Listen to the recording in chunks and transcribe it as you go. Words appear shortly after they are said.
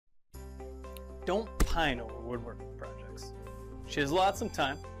don't pine over woodworking projects. She has lots of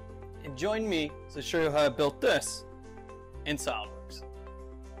time, and join me to show you how I built this in SOLIDWORKS.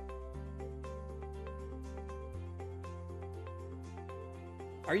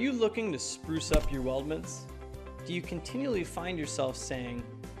 Are you looking to spruce up your weldments? Do you continually find yourself saying,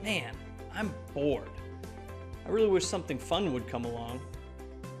 man, I'm bored. I really wish something fun would come along.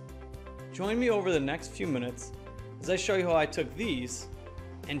 Join me over the next few minutes as I show you how I took these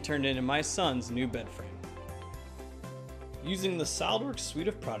and turned it into my son's new bed frame. Using the SOLIDWORKS suite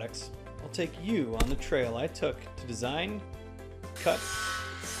of products, I'll take you on the trail I took to design, cut,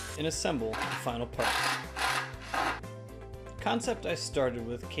 and assemble the final parts. The concept I started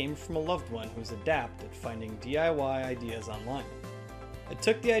with came from a loved one who was adept at finding DIY ideas online. I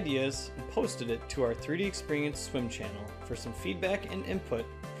took the ideas and posted it to our 3D Experience swim channel for some feedback and input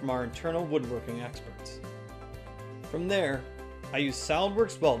from our internal woodworking experts. From there, I used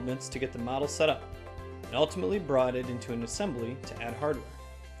SOLIDWORKS Weldments to get the model set up, and ultimately brought it into an assembly to add hardware.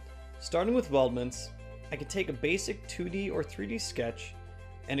 Starting with weldments, I could take a basic 2D or 3D sketch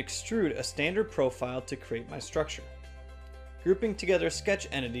and extrude a standard profile to create my structure, grouping together sketch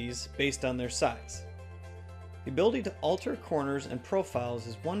entities based on their size. The ability to alter corners and profiles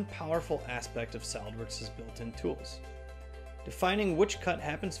is one powerful aspect of SOLIDWORKS' built-in tools. Defining which cut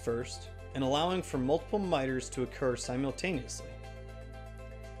happens first and allowing for multiple miters to occur simultaneously.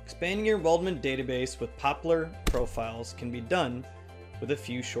 Expanding your weldment database with popular profiles can be done with a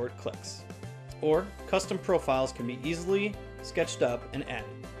few short clicks. Or custom profiles can be easily sketched up and added,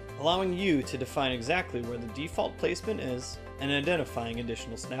 allowing you to define exactly where the default placement is and identifying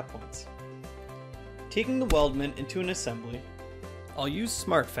additional snap points. Taking the weldment into an assembly, I'll use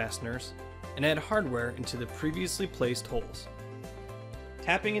smart fasteners and add hardware into the previously placed holes,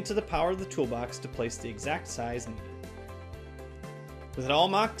 tapping into the power of the toolbox to place the exact size needed. With it all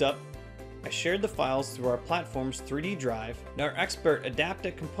mocked up, I shared the files through our platform's 3D drive, and our expert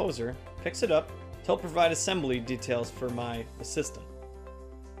Adaptive Composer picks it up to help provide assembly details for my assistant.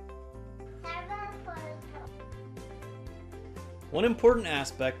 One important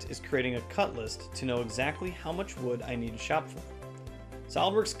aspect is creating a cut list to know exactly how much wood I need to shop for.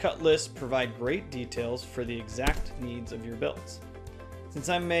 SOLIDWORKS cut lists provide great details for the exact needs of your builds. Since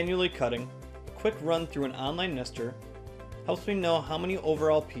I'm manually cutting, a quick run through an online nester helps me know how many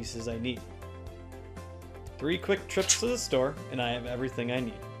overall pieces I need. 3 quick trips to the store and I have everything I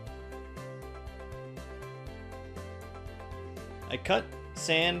need. I cut,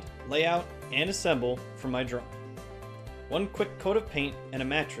 sand, layout, and assemble from my drawing. 1 quick coat of paint and a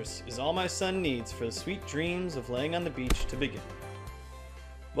mattress is all my son needs for the sweet dreams of laying on the beach to begin.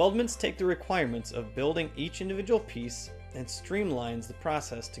 Weldments take the requirements of building each individual piece and streamlines the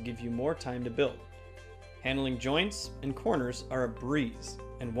process to give you more time to build. Handling joints and corners are a breeze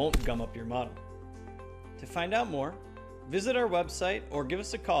and won't gum up your model. To find out more, visit our website or give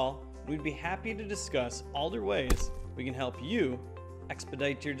us a call, and we'd be happy to discuss all the ways we can help you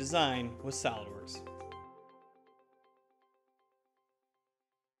expedite your design with SOLIDWORKS.